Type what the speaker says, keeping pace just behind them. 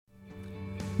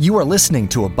You are listening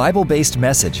to a Bible-based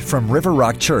message from River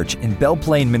Rock Church in Belle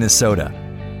Plaine, Minnesota.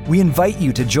 We invite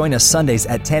you to join us Sundays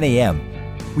at 10 a.m.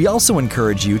 We also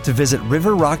encourage you to visit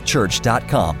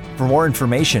riverrockchurch.com for more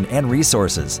information and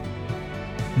resources.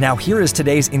 Now here is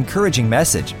today's encouraging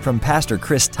message from Pastor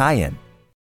Chris Tyen.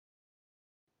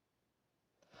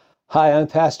 Hi, I'm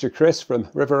Pastor Chris from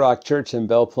River Rock Church in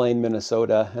Belle Plaine,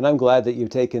 Minnesota, and I'm glad that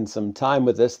you've taken some time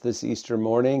with us this Easter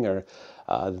morning or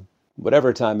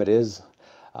whatever time it is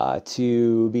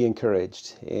to be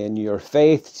encouraged in your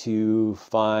faith, to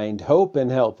find hope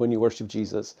and help when you worship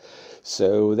Jesus.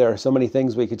 So there are so many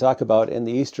things we could talk about in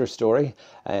the Easter story,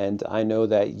 and I know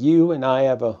that you and I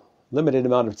have a limited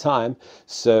amount of time,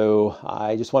 so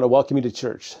I just want to welcome you to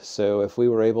church. So if we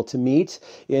were able to meet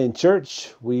in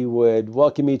church, we would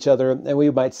welcome each other, and we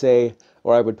might say,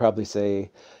 or I would probably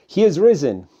say, "He is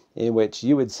risen," in which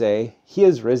you would say, "He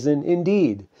is risen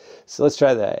indeed." So let's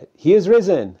try that. He is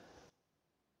risen.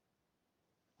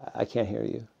 I can't hear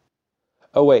you.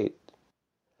 Oh, wait.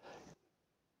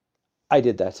 I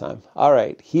did that time. All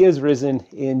right. He is risen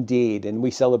indeed. And we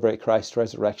celebrate Christ's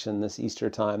resurrection this Easter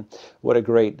time. What a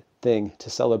great thing to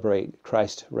celebrate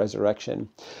Christ's resurrection.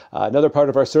 Another part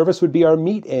of our service would be our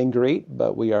meet and greet,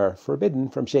 but we are forbidden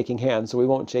from shaking hands, so we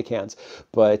won't shake hands.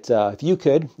 But if you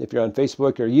could, if you're on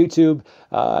Facebook or YouTube,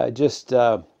 just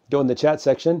go in the chat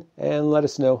section and let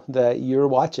us know that you're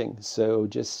watching. So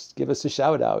just give us a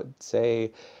shout out.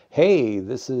 Say, "Hey,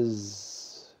 this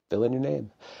is..." Fill in your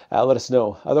name. Let us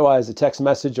know. Otherwise, a text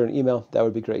message or an email, that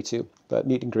would be great too. But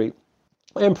meet and greet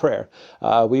and prayer.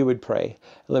 We would pray.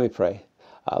 Let me pray.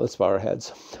 Let's bow our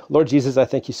heads. Lord Jesus, I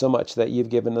thank you so much that you've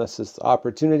given us this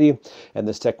opportunity and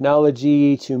this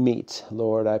technology to meet.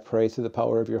 Lord, I pray through the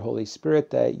power of your Holy Spirit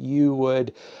that you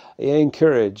would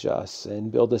encourage us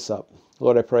and build us up.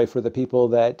 Lord, I pray for the people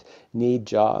that need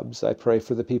jobs. I pray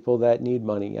for the people that need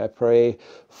money. I pray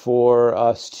for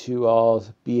us to all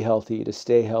be healthy, to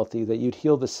stay healthy, that you'd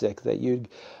heal the sick, that you'd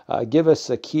give us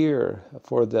a cure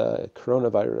for the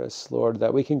coronavirus, Lord,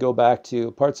 that we can go back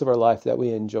to parts of our life that we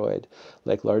enjoyed,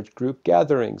 like large group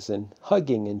gatherings and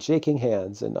hugging and shaking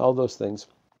hands and all those things.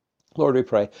 Lord, we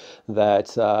pray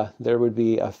that there would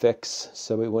be a fix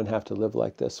so we wouldn't have to live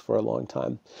like this for a long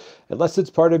time. Unless it's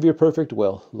part of your perfect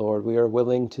will, Lord, we are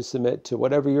willing to submit to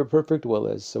whatever your perfect will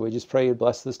is. So we just pray you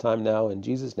bless this time now in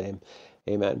Jesus' name.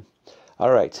 Amen.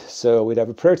 All right, so we'd have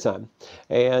a prayer time.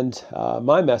 And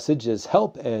my message is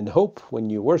help and hope when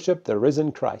you worship the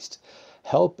risen Christ.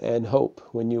 Help and hope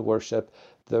when you worship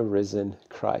the risen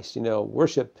Christ. You know,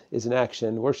 worship is an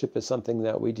action. Worship is something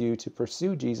that we do to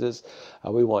pursue Jesus.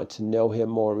 We want to know him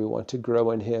more. We want to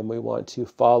grow in him. We want to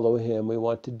follow him. We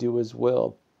want to do his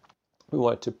will. We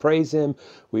want to praise him.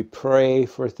 We pray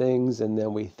for things, and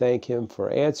then we thank him for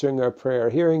answering our prayer,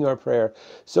 hearing our prayer.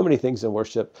 So many things in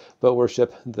worship, but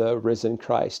worship the risen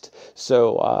Christ.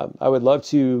 So I would love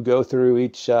to go through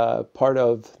each part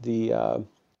of the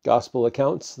gospel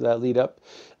accounts that lead up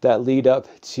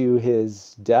to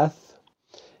his death,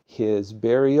 his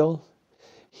burial,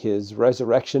 his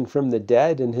resurrection from the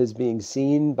dead, and his being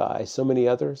seen by so many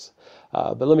others.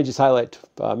 But let me just highlight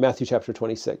Matthew chapter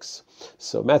 26.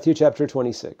 So Matthew chapter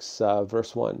 26,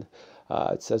 verse 1.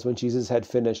 It says, when Jesus had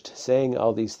finished saying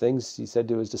all these things, he said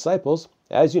to his disciples,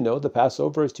 "As you know, the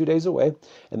Passover is 2 days away,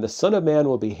 and the Son of Man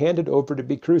will be handed over to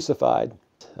be crucified."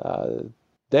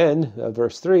 Then,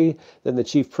 verse 3, then the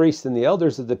chief priests and the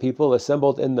elders of the people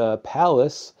assembled in the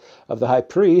palace of the high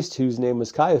priest, whose name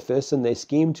was Caiaphas, and they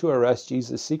schemed to arrest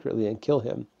Jesus secretly and kill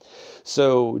him.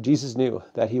 So Jesus knew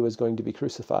that he was going to be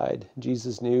crucified.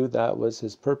 Jesus knew that was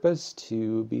his purpose,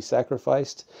 to be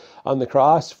sacrificed on the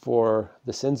cross for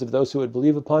the sins of those who would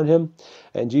believe upon him.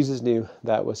 And Jesus knew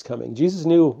that was coming. Jesus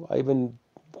knew even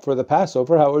for the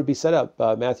Passover how it would be set up,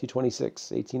 Matthew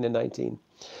 26, 18 and 19.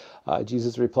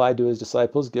 Jesus replied to his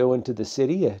disciples, "Go into the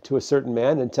city to a certain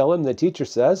man and tell him, the teacher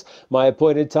says, my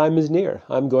appointed time is near.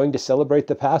 I'm going to celebrate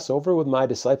the Passover with my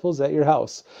disciples at your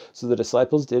house." So the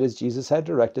disciples did as Jesus had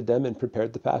directed them and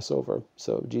prepared the Passover.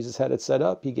 So Jesus had it set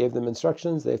up. He gave them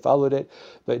instructions. They followed it.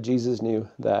 But Jesus knew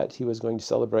that he was going to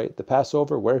celebrate the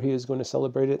Passover, where he was going to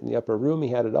celebrate it in the upper room. He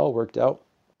had it all worked out.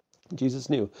 Jesus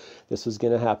knew this was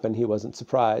going to happen. He wasn't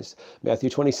surprised. Matthew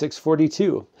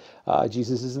 26:42.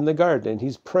 Jesus is in the garden and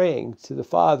he's praying to the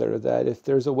Father that if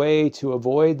there's a way to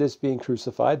avoid this being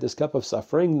crucified, this cup of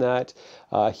suffering, that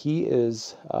he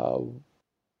is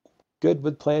good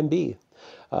with plan B.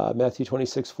 Matthew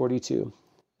 26:42.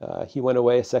 He went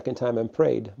away a second time and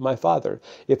prayed, "My Father,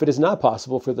 if it is not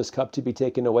possible for this cup to be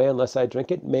taken away unless I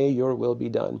drink it, may your will be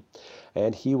done."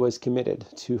 And he was committed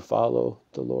to follow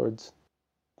the Lord's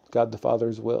God the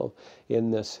Father's will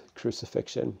in this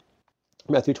crucifixion.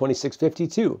 Matthew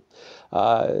 26:52.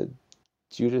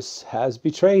 Judas has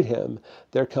betrayed him.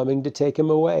 They're coming to take him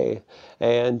away.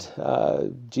 And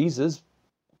Jesus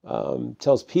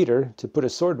tells Peter to put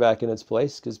his sword back in its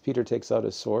place, because Peter takes out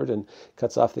his sword and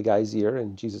cuts off the guy's ear,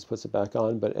 and Jesus puts it back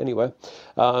on. But anyway,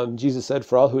 Jesus said,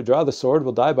 "For all who draw the sword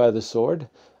will die by the sword."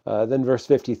 Then verse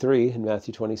 53 in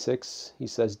Matthew 26, he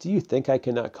says, "Do you think I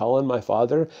cannot call on my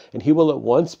Father, and he will at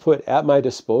once put at my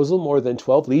disposal more than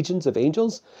 12 legions of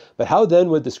angels? But how then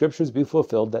would the scriptures be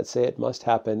fulfilled that say it must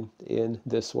happen in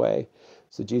this way?"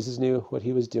 So Jesus knew what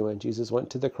he was doing. Jesus went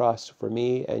to the cross for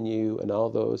me and you and all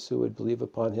those who would believe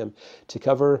upon him to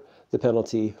cover the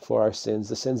penalty for our sins,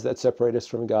 the sins that separate us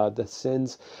from God, the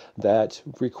sins that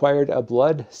required a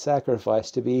blood sacrifice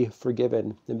to be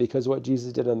forgiven. And because of what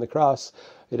Jesus did on the cross,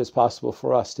 it is possible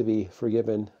for us to be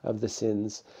forgiven of the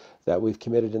sins that we've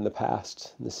committed in the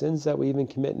past, and the sins that we even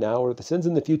commit now, or the sins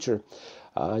in the future.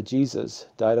 Jesus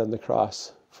died on the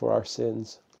cross for our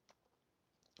sins.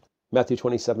 Matthew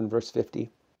 27, verse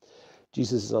 50.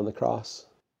 Jesus is on the cross.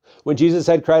 When Jesus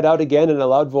had cried out again in a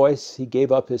loud voice, he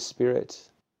gave up his spirit.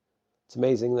 It's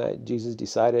amazing that Jesus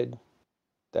decided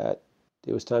that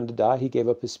it was time to die. He gave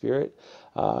up his spirit.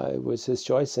 It was his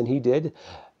choice, and he did.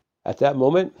 At that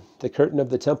moment, the curtain of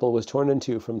the temple was torn in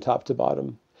two from top to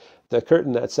bottom. The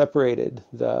curtain that separated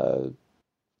the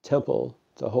temple,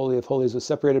 the Holy of Holies, was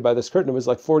separated by this curtain. It was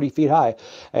like 40 feet high,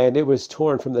 and it was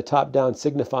torn from the top down,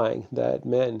 signifying that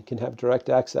men can have direct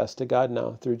access to God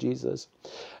now through Jesus.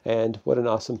 And what an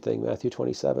awesome thing, Matthew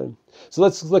 27. So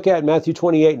let's look at Matthew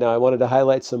 28 now. I wanted to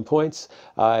highlight some points.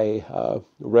 I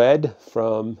read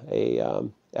from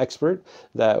a expert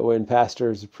that when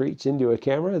pastors preach into a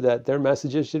camera, that their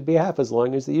messages should be half as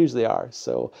long as they usually are.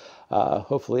 So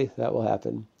hopefully that will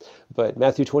happen. But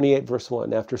Matthew 28, verse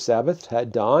 1, after Sabbath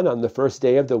had dawned on the first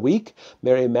day of the week,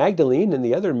 Mary Magdalene and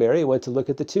the other Mary went to look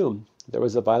at the tomb. There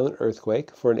was a violent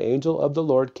earthquake, for an angel of the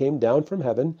Lord came down from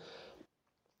heaven,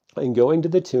 and going to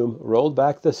the tomb, rolled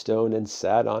back the stone and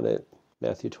sat on it.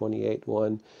 Matthew 28,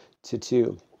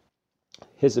 1-2.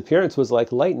 His appearance was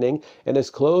like lightning, and his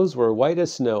clothes were white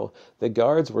as snow. The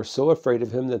guards were so afraid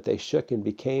of him that they shook and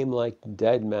became like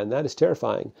dead men. That is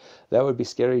terrifying. That would be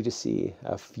scary to see.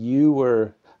 If you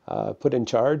were put in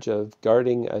charge of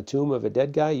guarding a tomb of a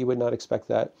dead guy, you would not expect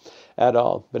that at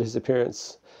all. But his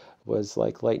appearance was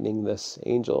like lightning, this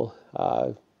angel.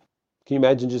 Can you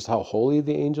imagine just how holy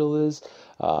the angel is?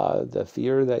 The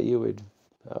fear that you would...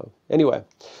 Anyway,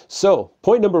 so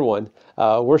point number 1,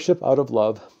 worship out of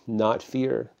love, not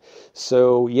fear.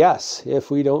 So yes, if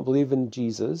we don't believe in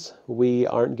Jesus, we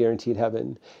aren't guaranteed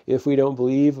heaven. If we don't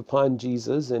believe upon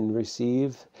Jesus and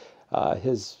receive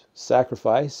his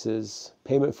sacrifice, his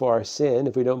payment for our sin,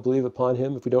 if we don't believe upon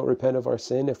him, if we don't repent of our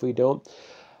sin, if we don't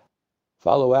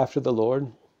follow after the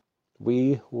Lord,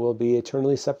 we will be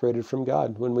eternally separated from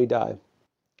God when we die.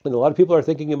 And a lot of people are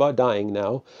thinking about dying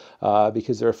now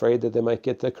because they're afraid that they might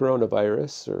get the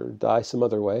coronavirus or die some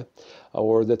other way,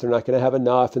 or that they're not going to have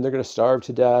enough and they're going to starve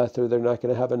to death, or they're not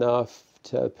going to have enough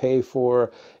to pay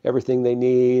for everything they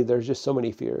need. There's just so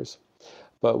many fears.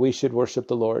 But we should worship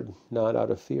the Lord, not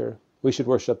out of fear. We should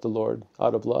worship the Lord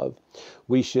out of love.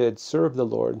 We should serve the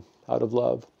Lord out of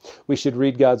love. We should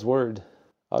read God's word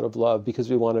out of love because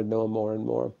we want to know him more and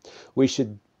more. We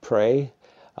should pray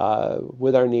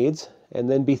with our needs and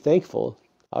then be thankful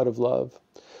out of love.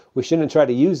 We shouldn't try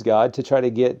to use God to try to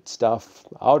get stuff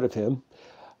out of him,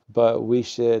 but we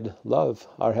should love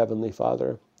our Heavenly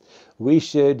Father. We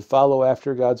should follow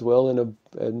after God's will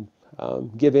and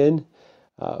give in,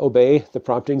 obey the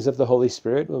promptings of the Holy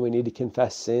Spirit when we need to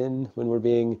confess sin, when we're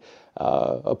being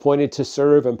appointed to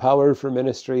serve, empowered for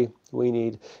ministry. We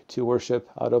need to worship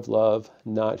out of love,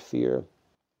 not fear.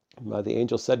 The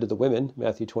angel said to the women,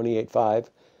 Matthew 28:5,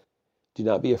 "Do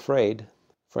not be afraid,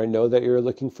 for I know that you're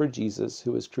looking for Jesus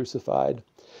who was crucified."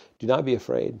 Do not be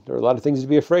afraid. There are a lot of things to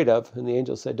be afraid of, and the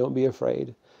angel said, don't be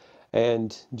afraid.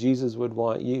 And Jesus would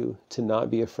want you to not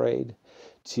be afraid,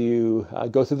 to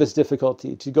go through this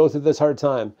difficulty, to go through this hard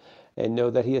time, and know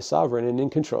that he is sovereign and in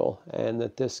control, and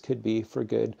that this could be for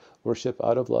good. Worship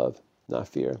out of love, not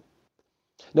fear.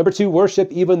 Number 2,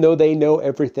 worship even though they know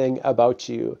everything about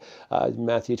you.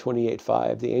 Matthew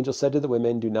 28:5. The angel said to the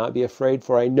women, "Do not be afraid,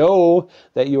 for I know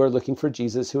that you are looking for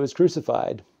Jesus who was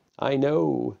crucified." I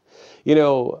know. You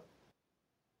know,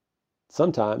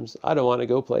 sometimes I don't want to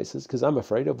go places because I'm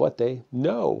afraid of what they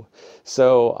know.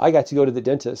 So I got to go to the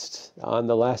dentist on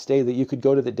the last day that you could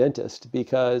go to the dentist,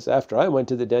 because after I went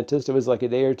to the dentist, it was like a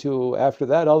day or two after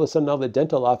that, all of a sudden all the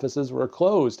dental offices were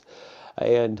closed.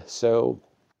 And so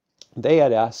they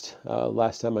had asked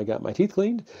last time I got my teeth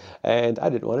cleaned, and I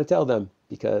didn't want to tell them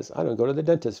because I don't go to the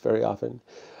dentist very often.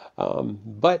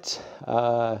 But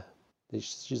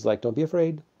she's like, don't be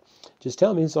afraid. Just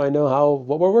tell me so I know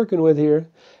what we're working with here.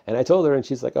 And I told her, and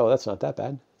she's like, oh, that's not that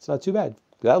bad. It's not too bad.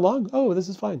 That long? Oh, this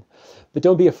is fine. But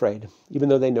don't be afraid, even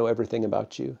though they know everything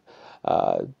about you.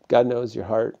 God knows your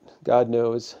heart. God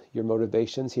knows your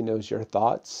motivations. He knows your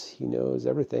thoughts. He knows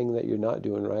everything that you're not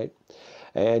doing right.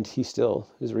 And he still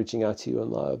is reaching out to you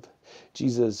in love.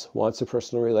 Jesus wants a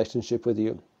personal relationship with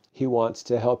you. He wants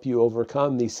to help you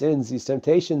overcome these sins, these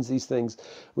temptations, these things.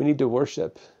 We need to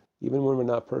worship, even when we're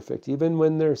not perfect, even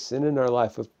when there's sin in our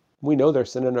life. If we know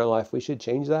there's sin in our life, we should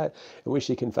change that and we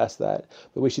should confess that.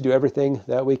 But we should do everything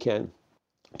that we can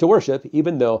to worship,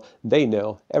 even though they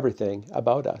know everything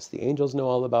about us. The angels know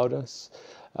all about us.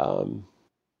 Are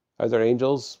there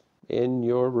angels in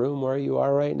your room where you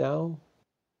are right now?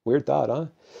 Weird thought, huh?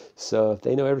 So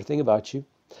they know everything about you.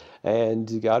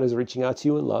 And God is reaching out to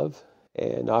you in love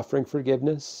and offering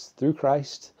forgiveness through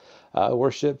Christ.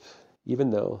 Worship, even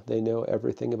though they know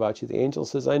everything about you. The angel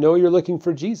says, I know you're looking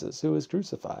for Jesus who was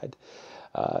crucified.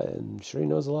 And I'm sure he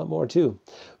knows a lot more too.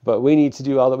 But we need to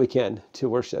do all that we can to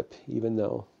worship, even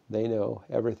though they know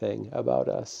everything about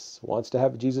us.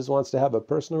 Jesus wants to have a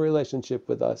personal relationship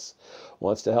with us,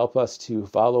 wants to help us to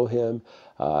follow him,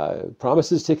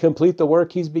 promises to complete the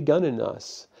work he's begun in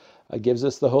us. Gives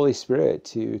us the Holy Spirit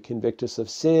to convict us of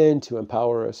sin, to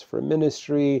empower us for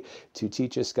ministry, to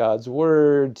teach us God's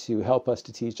word, to help us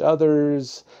to teach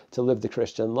others, to live the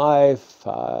Christian life,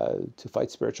 to fight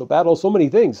spiritual battles, so many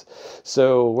things.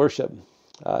 So worship.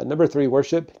 Number 3,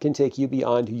 worship can take you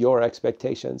beyond your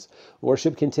expectations.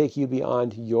 Worship can take you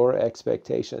beyond your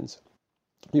expectations.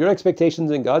 Your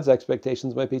expectations and God's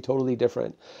expectations might be totally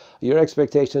different. Your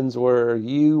expectations were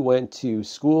you went to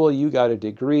school, you got a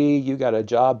degree, you got a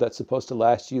job that's supposed to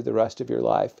last you the rest of your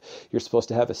life. You're supposed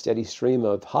to have a steady stream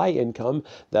of high income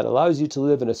that allows you to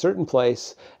live in a certain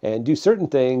place and do certain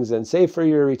things and save for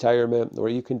your retirement, or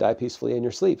you can die peacefully in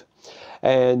your sleep.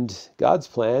 And God's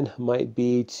plan might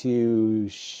be to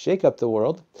shake up the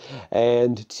world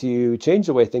and to change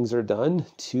the way things are done,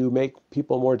 to make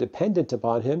people more dependent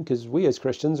upon him, because we as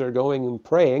Christians are going and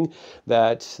praying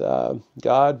that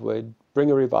God would bring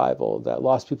a revival, that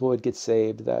lost people would get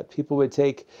saved, that people would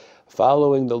take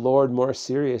following the Lord more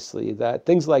seriously, that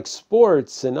things like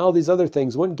sports and all these other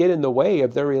things wouldn't get in the way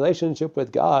of their relationship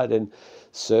with God. And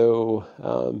so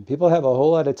people have a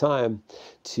whole lot of time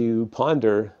to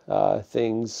ponder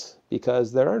things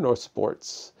because there are no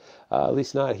sports, at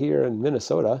least not here in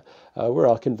Minnesota. We're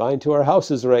all confined to our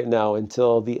houses right now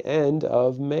until the end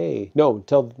of May. No,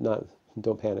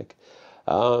 don't panic,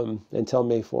 until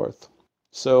May 4th.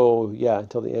 So yeah,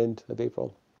 until the end of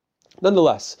April.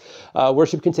 Nonetheless,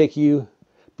 worship can take you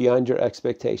beyond your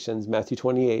expectations. Matthew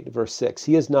 28, verse 6.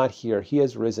 He is not here. He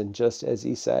has risen, just as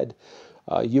he said.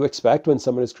 You expect when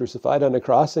someone is crucified on a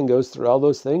cross and goes through all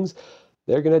those things,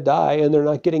 they're going to die, and they're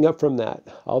not getting up from that.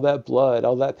 All that blood,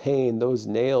 all that pain, those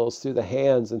nails through the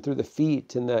hands and through the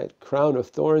feet, and that crown of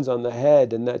thorns on the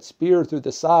head, and that spear through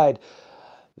the side,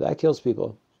 that kills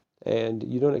people. And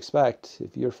you don't expect,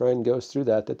 if your friend goes through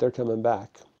that they're coming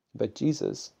back. But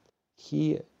Jesus,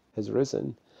 he has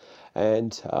risen.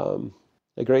 And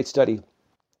a great study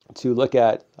to look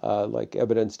at, like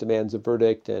Evidence Demands a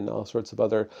Verdict and all sorts of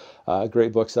other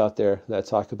great books out there that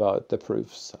talk about the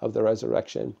proofs of the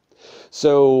resurrection.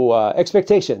 So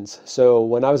expectations. So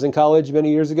when I was in college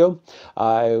many years ago,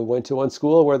 I went to one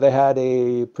school where they had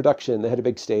a production. They had a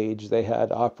big stage. They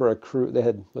had opera crew. They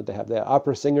had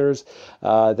opera singers.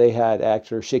 They had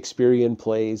actors, Shakespearean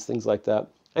plays, things like that.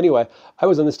 Anyway, I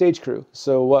was on the stage crew.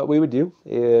 So what we would do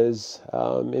is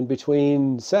in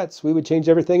between sets, we would change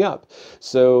everything up.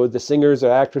 So the singers or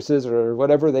actresses or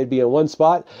whatever, they'd be in one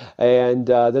spot, and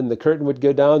then the curtain would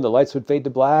go down, the lights would fade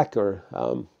to black, or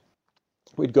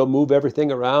we'd go move everything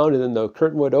around, and then the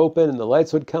curtain would open and the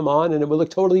lights would come on, and it would look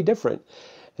totally different.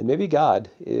 And maybe God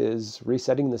is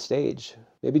resetting the stage.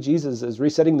 Maybe Jesus is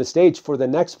resetting the stage for the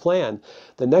next plan,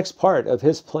 the next part of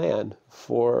his plan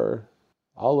for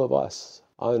all of us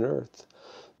on earth.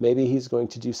 Maybe he's going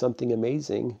to do something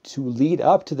amazing to lead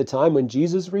up to the time when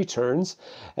Jesus returns,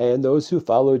 and those who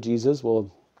follow Jesus will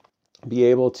be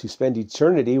able to spend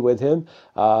eternity with him.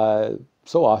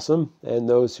 So awesome. And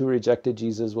those who rejected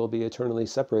Jesus will be eternally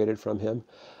separated from him.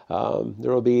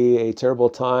 There will be a terrible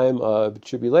time of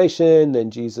tribulation,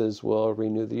 and Jesus will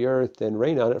renew the earth and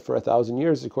reign on it for 1,000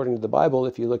 years, according to the Bible.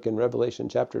 If you look in Revelation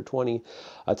chapter 20,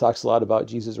 it talks a lot about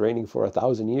Jesus reigning for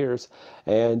 1,000 years.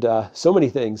 And so many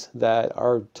things that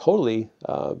are totally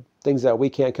things that we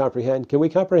can't comprehend. Can we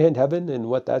comprehend heaven and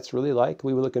what that's really like?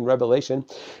 We would look in Revelation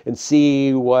and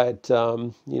see what,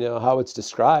 how it's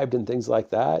described and things like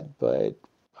that. But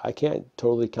I can't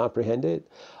totally comprehend it.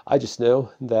 I just know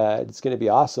that it's going to be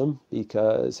awesome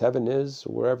because heaven is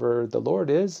wherever the Lord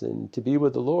is, and to be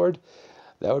with the Lord,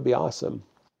 that would be awesome.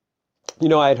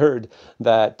 I had heard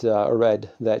that, or read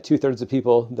that 2/3 of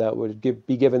people that would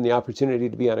be given the opportunity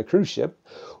to be on a cruise ship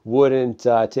wouldn't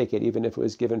take it, even if it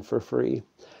was given for free.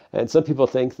 And some people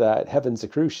think that heaven's a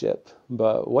cruise ship,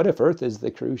 but what if Earth is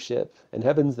the cruise ship and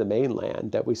heaven's the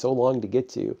mainland that we so long to get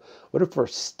to? What if we're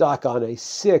stuck on a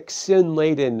sick,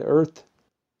 sin-laden Earth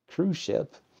cruise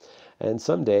ship? And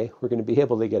someday we're going to be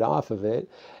able to get off of it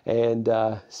and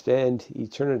spend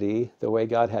eternity the way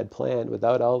God had planned,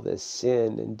 without all this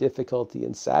sin and difficulty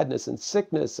and sadness and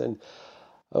sickness. And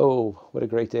oh, what a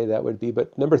great day that would be.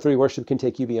 But number 3, worship can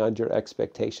take you beyond your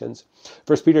expectations.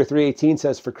 1 Peter 3:18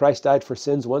 says, "For Christ died for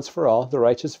sins once for all, the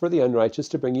righteous for the unrighteous,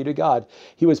 to bring you to God.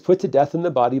 He was put to death in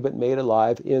the body, but made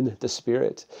alive in the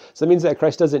spirit." So that means that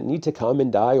Christ doesn't need to come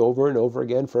and die over and over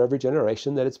again for every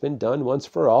generation, that it's been done once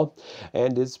for all.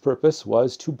 And his purpose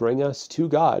was to bring us to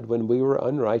God when we were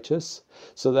unrighteous,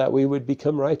 so that we would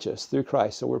become righteous through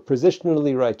Christ. So we're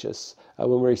positionally righteous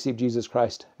when we receive Jesus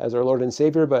Christ as our Lord and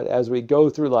Savior. But as we go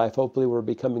through life, hopefully we're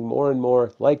becoming more and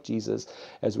more like Jesus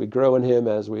as we grow in him,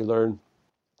 as we learn.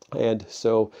 And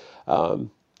so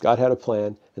God had a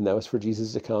plan, and that was for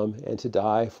Jesus to come and to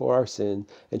die for our sin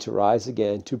and to rise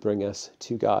again to bring us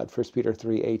to God. 1 Peter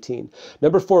 3:18.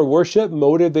 Number 4, worship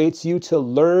motivates you to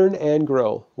learn and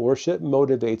grow. Worship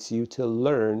motivates you to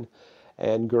learn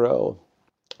and grow.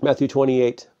 Matthew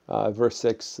 28, verse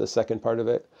 6, the second part of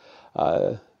it.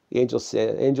 The angel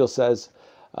says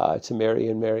to Mary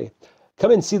and Mary,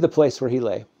 "Come and see the place where he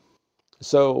lay."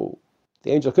 So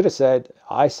the angel could have said,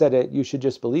 "I said it, you should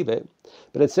just believe it."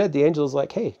 But instead, the angel is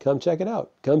like, "Hey, come check it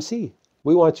out. Come see.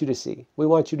 We want you to see. We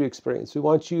want you to experience. We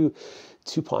want you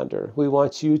to ponder. We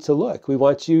want you to look. We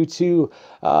want you to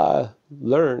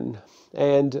learn."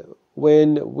 And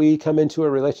when we come into a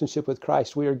relationship with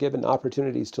Christ, we are given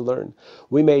opportunities to learn.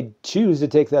 We may choose to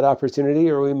take that opportunity,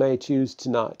 or we may choose to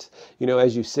not.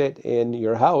 As you sit in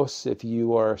your house, if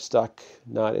you are stuck,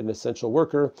 not an essential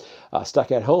worker,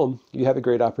 stuck at home, you have a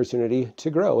great opportunity to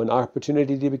grow, an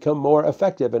opportunity to become more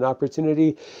effective, an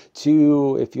opportunity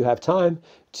to, if you have time,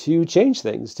 to change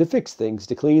things, to fix things,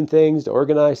 to clean things, to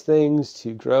organize things,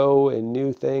 to grow in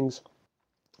new things.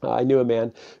 I knew a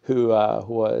man who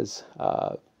was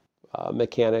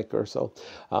mechanic or so.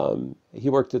 He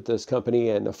worked at this company,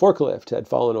 and a forklift had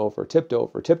fallen over, tipped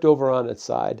over on its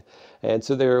side. And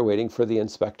so they were waiting for the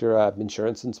inspector,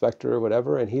 insurance inspector or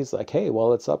whatever. And he's like, "Hey,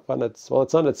 it's on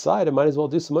its side, I might as well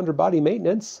do some underbody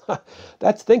maintenance."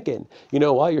 That's thinking.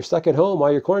 While you're stuck at home,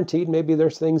 while you're quarantined, maybe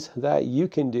there's things that you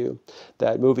can do.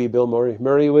 That movie Bill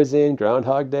Murray was in,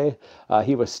 Groundhog Day,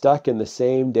 he was stuck in the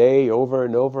same day over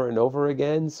and over and over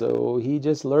again. So he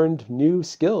just learned new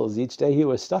skills each day he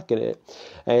was stuck in it.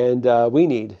 And we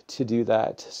need to do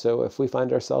that. So if we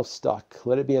find ourselves stuck,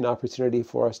 let it be an opportunity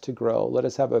for us to grow. Let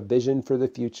us have a vision for the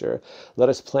future. Let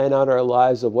us plan out our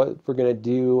lives of what we're going to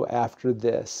do after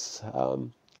this.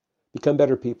 Become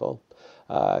better people.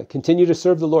 Continue to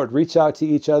serve the Lord. Reach out to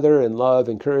each other in love.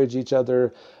 Encourage each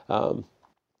other.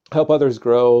 Help others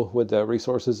grow with the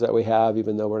resources that we have,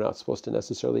 even though we're not supposed to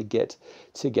necessarily get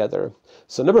together.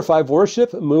 So number 5,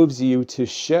 worship moves you to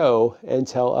show and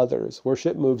tell others.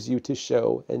 Worship moves you to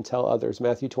show and tell others.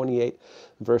 Matthew 28,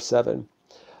 verse 7.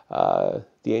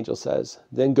 The angel says,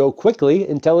 "Then go quickly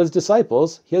and tell his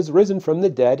disciples, he has risen from the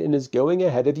dead and is going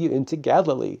ahead of you into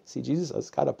Galilee." See, Jesus has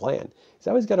got a plan. He's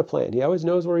always got a plan. He always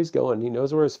knows where he's going. He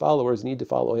knows where his followers need to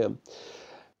follow him.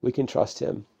 We can trust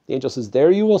him. The angel says,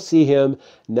 "There you will see him.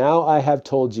 Now I have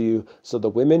told you." So the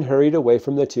women hurried away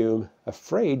from the tomb,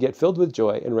 afraid yet filled with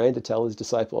joy, and ran to tell his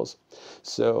disciples.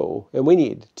 And we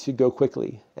need to go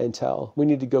quickly and tell. We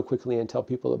need to go quickly and tell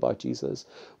people about Jesus.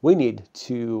 We need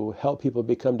to help people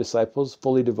become disciples,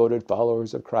 fully devoted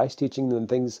followers of Christ, teaching them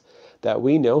things that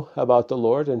we know about the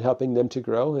Lord and helping them to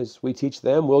grow. As we teach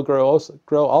them, we'll grow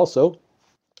also.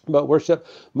 But worship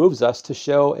moves us to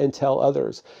show and tell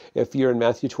others. If you're in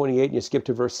Matthew 28 and you skip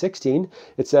to verse 16,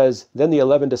 it says, "Then the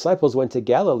 11 disciples went to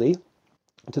Galilee,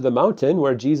 to the mountain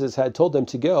where Jesus had told them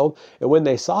to go. And when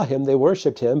they saw him, they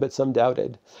worshipped him, but some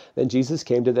doubted. Then Jesus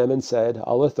came to them and said,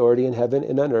 'All authority in heaven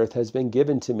and on earth has been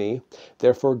given to me.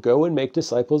 Therefore go and make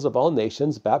disciples of all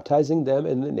nations, baptizing them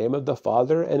in the name of the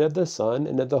Father and of the Son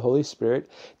and of the Holy Spirit,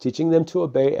 teaching them to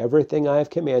obey everything I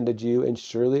have commanded you. And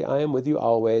surely I am with you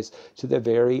always to the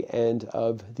very end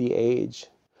of the age.'"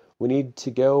 We need to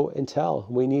go and tell.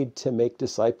 We need to make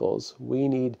disciples. We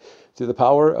need, through the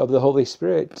power of the Holy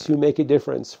Spirit, to make a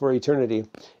difference for eternity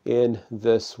in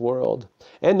this world.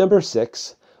 And number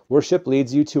 6, worship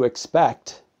leads you to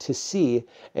expect to see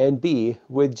and be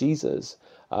with Jesus.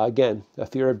 Again, a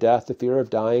fear of death, a fear of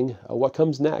dying. What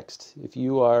comes next? If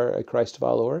you are a Christ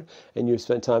follower and you've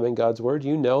spent time in God's Word,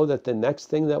 you know that the next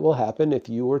thing that will happen if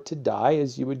you were to die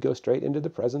is you would go straight into the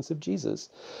presence of Jesus.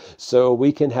 So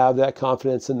we can have that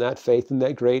confidence and that faith and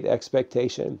that great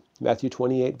expectation. Matthew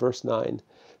 28, verse 9.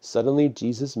 Suddenly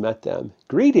Jesus met them.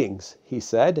 "Greetings," he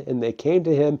said, and they came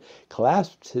to him,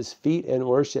 clasped his feet, and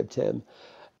worshiped him.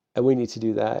 And we need to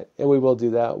do that, and we will do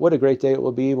that. What a great day it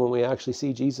will be when we actually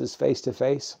see Jesus face to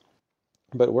face.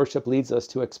 But worship leads us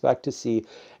to expect to see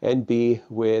and be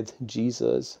with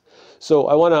Jesus. So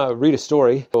I want to read a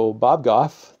story. So Bob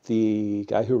Goff, the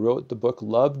guy who wrote the book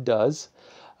Love Does,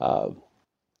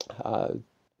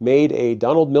 made a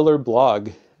Donald Miller blog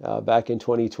back in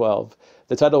 2012.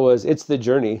 The title was "It's the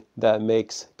Journey That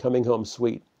Makes Coming Home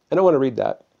Sweet." And I want to read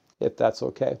that, if that's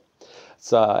okay.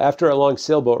 It's after a long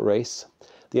sailboat race,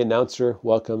 the announcer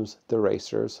welcomes the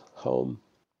racers home.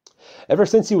 Ever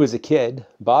since he was a kid,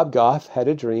 Bob Goff had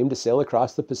a dream to sail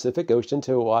across the Pacific Ocean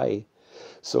to Hawaii.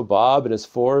 So Bob and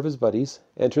 4 of his buddies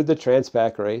entered the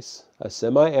Transpac race, a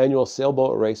semi-annual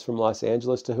sailboat race from Los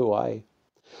Angeles to Hawaii.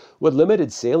 With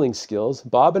limited sailing skills,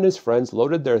 Bob and his friends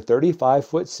loaded their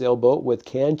 35-foot sailboat with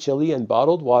canned chili and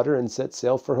bottled water and set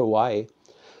sail for Hawaii.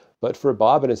 But for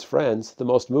Bob and his friends, the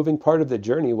most moving part of the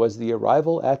journey was the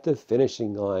arrival at the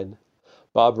finishing line.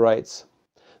 Bob writes,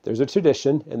 "There's a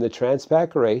tradition in the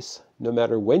Transpac race, no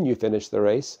matter when you finish the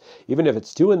race, even if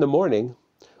it's 2 a.m,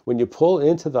 when you pull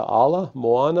into the Ala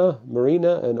Moana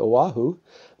Marina in Oahu,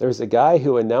 there's a guy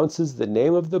who announces the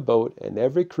name of the boat and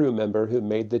every crew member who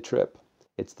made the trip.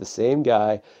 It's the same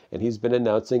guy, and he's been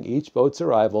announcing each boat's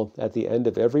arrival at the end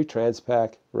of every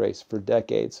Transpac race for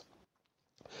decades.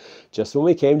 Just when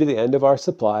we came to the end of our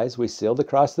supplies, we sailed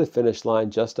across the finish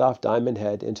line just off Diamond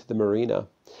Head into the marina.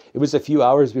 It was a few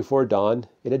hours before dawn.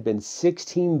 It had been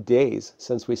 16 days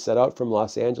since we set out from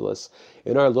Los Angeles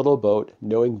in our little boat,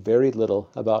 knowing very little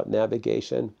about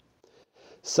navigation.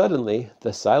 Suddenly,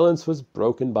 the silence was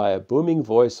broken by a booming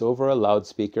voice over a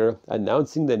loudspeaker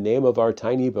announcing the name of our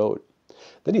tiny boat.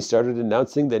 Then he started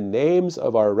announcing the names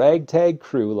of our ragtag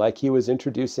crew like he was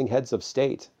introducing heads of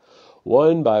state.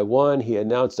 One by one, he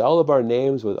announced all of our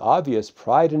names with obvious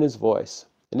pride in his voice,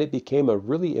 and it became a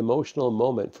really emotional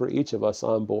moment for each of us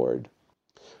on board.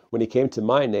 When he came to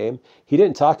my name, he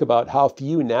didn't talk about how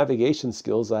few navigation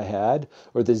skills I had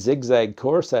or the zigzag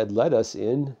course I'd led us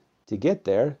in to get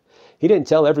there. He didn't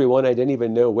tell everyone I didn't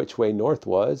even know which way north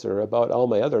was or about all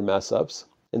my other mess-ups.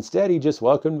 Instead, he just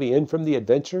welcomed me in from the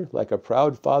adventure like a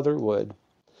proud father would.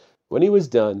 When he was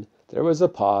done, there was a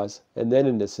pause, and then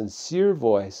in a sincere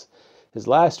voice, his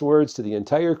last words to the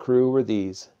entire crew were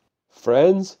these: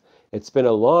 "Friends, it's been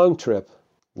a long trip.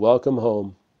 Welcome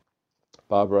home."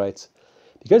 Bob writes,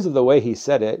 "Because of the way he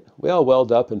said it, we all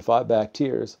welled up and fought back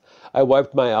tears. I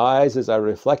wiped my eyes as I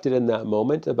reflected in that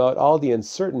moment about all the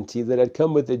uncertainty that had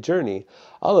come with the journey,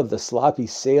 all of the sloppy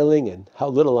sailing and how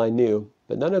little I knew,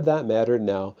 but none of that mattered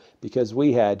now because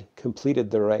we had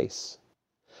completed the race."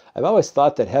 I've always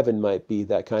thought that heaven might be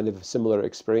that kind of similar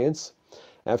experience.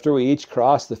 After we each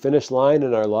cross the finish line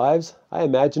in our lives, I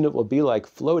imagine it will be like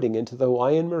floating into the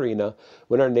Hawaiian marina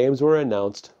when our names were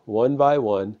announced, one by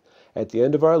one. At the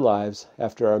end of our lives,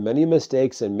 after our many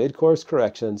mistakes and mid-course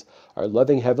corrections, our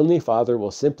loving Heavenly Father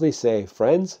will simply say,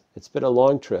 "Friends, it's been a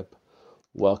long trip.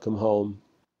 Welcome home."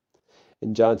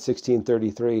 In John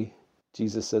 16:33,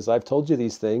 Jesus says, "I've told you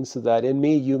these things so that in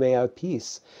me you may have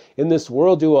peace. In this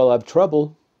world you will have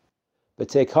trouble, but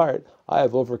take heart, I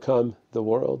have overcome the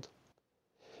world."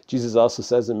 Jesus also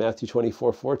says in Matthew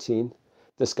 24:14,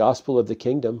 "This gospel of the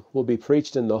kingdom will be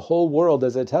preached in the whole world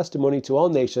as a testimony to all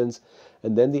nations,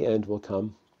 and then the end will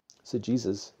come." So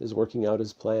Jesus is working out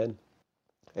his plan.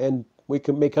 And we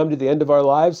may come to the end of our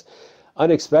lives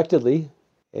unexpectedly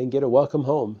and get a welcome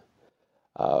home.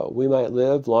 We might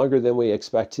live longer than we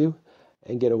expect to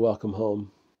and get a welcome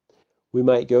home. We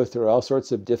might go through all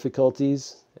sorts of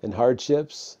difficulties and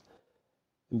hardships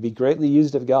and be greatly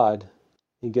used of God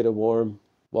and get a warm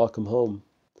welcome home.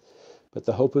 But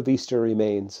the hope of Easter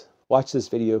remains. Watch this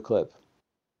video clip.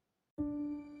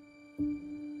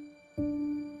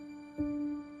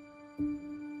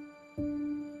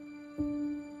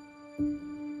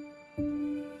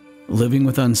 Living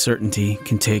with uncertainty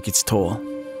can take its toll.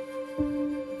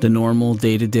 The normal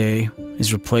day-to-day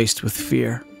is replaced with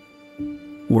fear,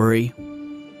 worry,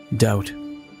 doubt.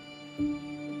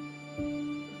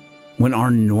 When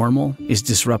our normal is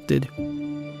disrupted,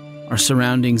 our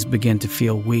surroundings begin to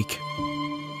feel weak.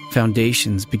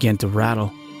 Foundations begin to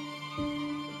rattle.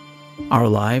 Our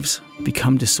lives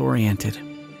become disoriented.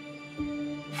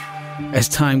 As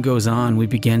time goes on, we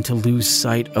begin to lose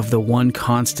sight of the one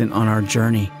constant on our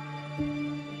journey: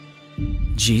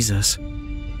 Jesus.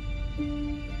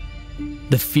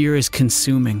 The fear is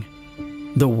consuming,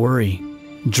 the worry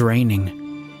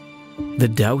draining, the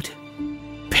doubt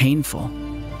painful.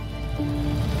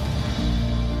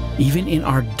 Even in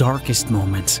our darkest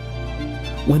moments,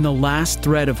 when the last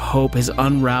thread of hope has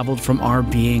unraveled from our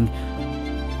being,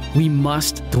 we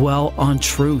must dwell on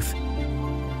truth.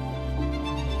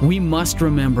 We must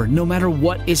remember, no matter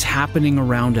what is happening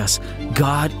around us,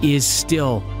 God is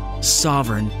still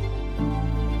sovereign.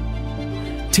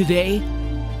 Today,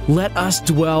 let us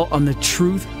dwell on the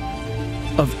truth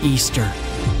of Easter.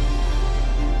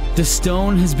 The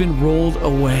stone has been rolled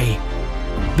away.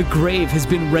 The grave has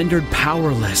been rendered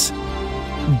powerless.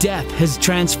 Death has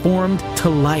transformed to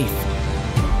life.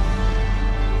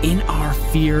 In our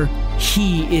fear,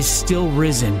 He is still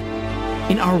risen.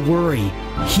 In our worry,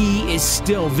 He is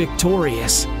still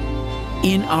victorious.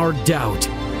 In our doubt,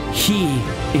 He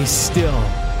is still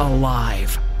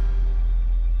alive.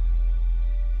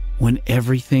 When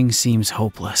everything seems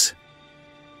hopeless,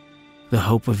 the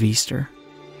hope of Easter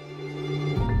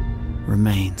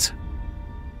remains.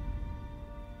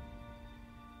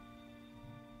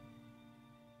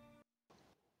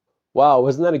 Wow,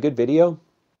 wasn't that a good video?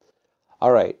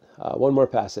 All right, one more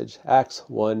passage, Acts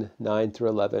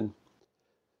 1:9-11.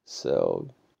 So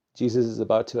Jesus is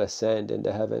about to ascend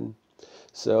into heaven.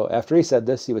 So after he said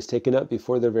this, he was taken up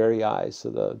before their very eyes. So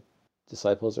the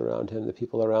disciples around him, the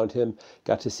people around him,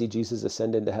 got to see Jesus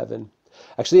ascend into heaven.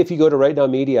 Actually, if you go to Right Now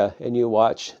Media and you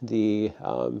watch the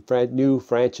new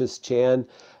Francis Chan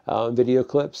video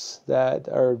clips that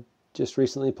are just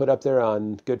recently put up there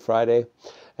on Good Friday,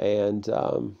 and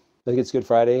I think it's Good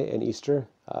Friday and Easter,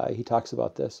 he talks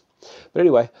about this. But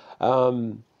anyway,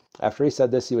 after he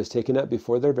said this, he was taken up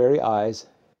before their very eyes,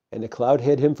 and a cloud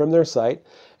hid him from their sight,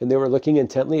 and they were looking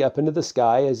intently up into the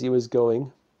sky as he was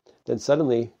going. Then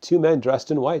suddenly 2 men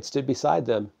dressed in white stood beside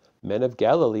them. "Men of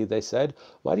Galilee," they said,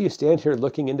 "why do you stand here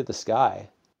looking into the sky?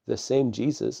 The same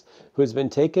Jesus who has been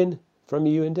taken from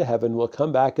you into heaven will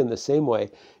come back in the same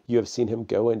way you have seen him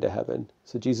go into heaven."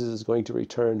 So Jesus is going to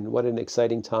return. What an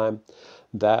exciting time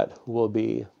that will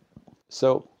be.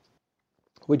 So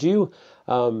would you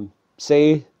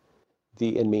say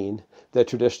the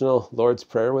traditional Lord's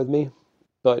Prayer with me?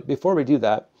 But before we do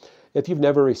that, if you've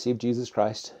never received Jesus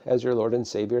Christ as your Lord and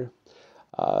Savior,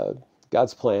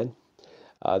 God's plan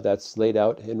that's laid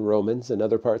out in Romans and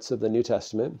other parts of the New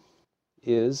Testament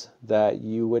is that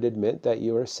you would admit that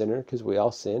you are a sinner, because we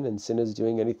all sin, and sin is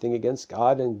doing anything against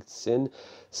God, and sin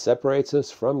separates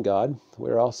us from God.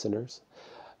 We're all sinners.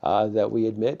 That we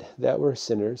admit that we're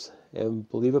sinners and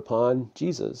believe upon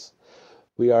Jesus.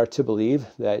 We are to believe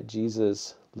that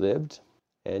Jesus lived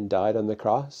and died on the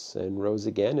cross and rose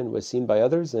again and was seen by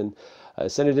others and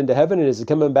ascended into heaven and is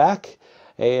coming back.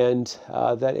 And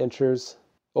that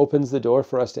opens the door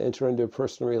for us to enter into a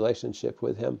personal relationship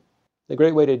with him. A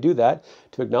great way to do that,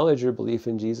 to acknowledge your belief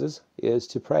in Jesus, is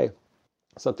to pray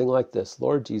something like this: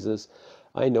 Lord Jesus,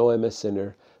 I know I'm a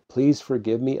sinner. Please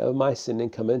forgive me of my sin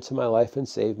and come into my life and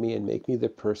save me and make me the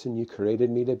person you created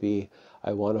me to be.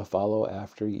 I want to follow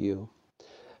after you.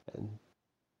 And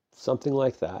something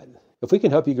like that. If we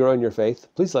can help you grow in your faith,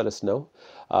 please let us know.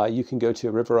 You can go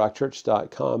to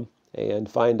riverrockchurch.com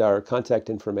and find our contact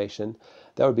information.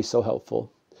 That would be so helpful.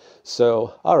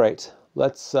 So, all right,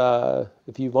 let's,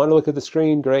 if you want to look at the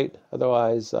screen, great.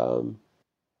 Otherwise, I'll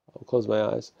close my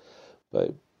eyes,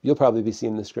 but you'll probably be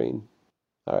seeing the screen.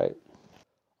 All right.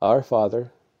 Our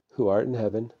Father, who art in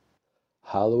heaven,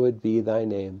 hallowed be thy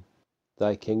name.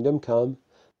 Thy kingdom come,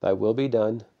 thy will be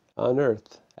done, on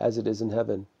earth as it is in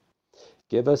heaven.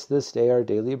 Give us this day our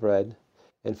daily bread,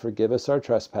 and forgive us our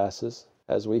trespasses,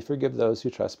 as we forgive those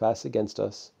who trespass against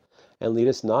us. And lead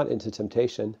us not into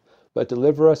temptation, but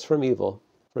deliver us from evil.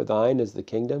 For thine is the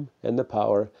kingdom, and the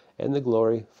power, and the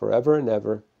glory, forever and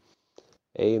ever.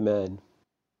 Amen.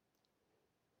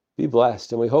 Be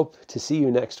blessed, and we hope to see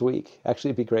you next week.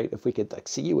 Actually, it'd be great if we could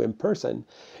see you in person.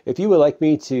 If you would like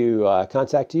me to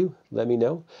contact you, let me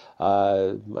know.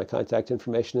 My contact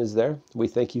information is there. We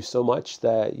thank you so much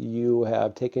that you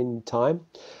have taken time.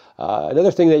 Another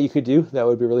thing that you could do that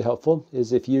would be really helpful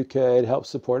is if you could help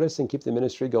support us and keep the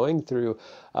ministry going through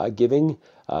giving,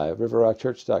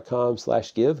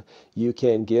 riverrockchurch.com/give. You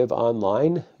can give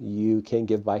online. You can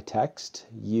give by text.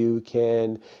 You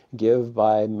can give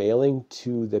by mailing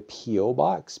to the P.O.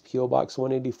 Box, P.O. Box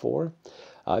 184.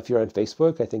 If you're on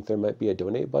Facebook, I think there might be a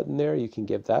donate button there. You can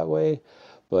give that way.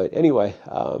 But anyway,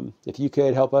 if you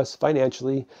could help us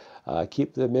financially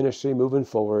keep the ministry moving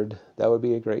forward, that would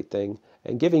be a great thing.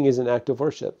 And giving is an act of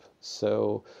worship.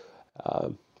 So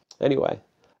Anyway,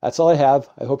 that's all I have.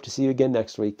 I hope to see you again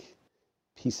next week.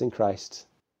 Peace in Christ.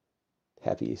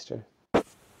 Happy Easter.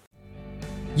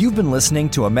 You've been listening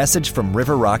to a message from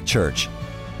River Rock Church.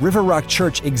 River Rock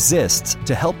Church exists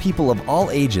to help people of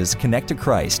all ages connect to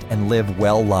Christ and live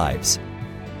well lives.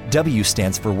 W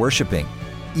stands for worshiping,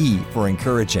 E for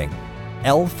encouraging,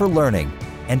 L for learning,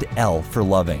 and L for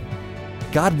loving.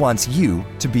 God wants you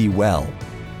to be well.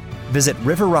 Visit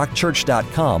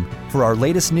riverrockchurch.com for our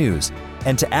latest news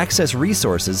and to access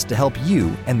resources to help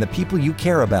you and the people you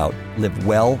care about live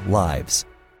well lives.